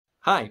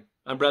Hi,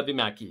 I'm Bradley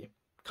Mackay.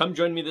 Come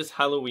join me this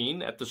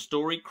Halloween at the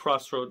Story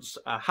Crossroads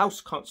house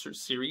concert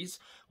series,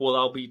 where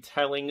I'll be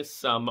telling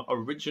some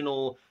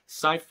original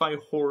sci-fi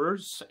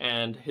horrors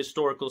and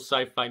historical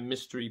sci-fi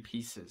mystery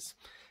pieces.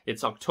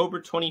 It's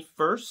October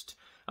 21st.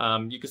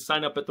 You can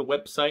sign up at the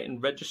website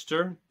and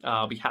register.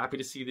 I'll be happy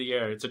to see you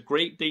there. It's a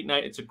great date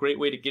night. It's a great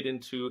way to get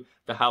into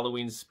the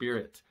Halloween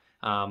spirit.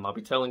 I'll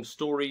be telling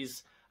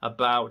stories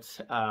about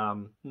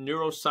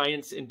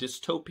neuroscience in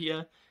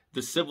dystopia,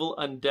 the civil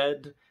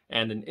undead,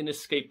 and an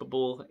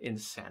inescapable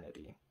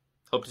insanity.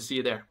 Hope to see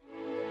you there.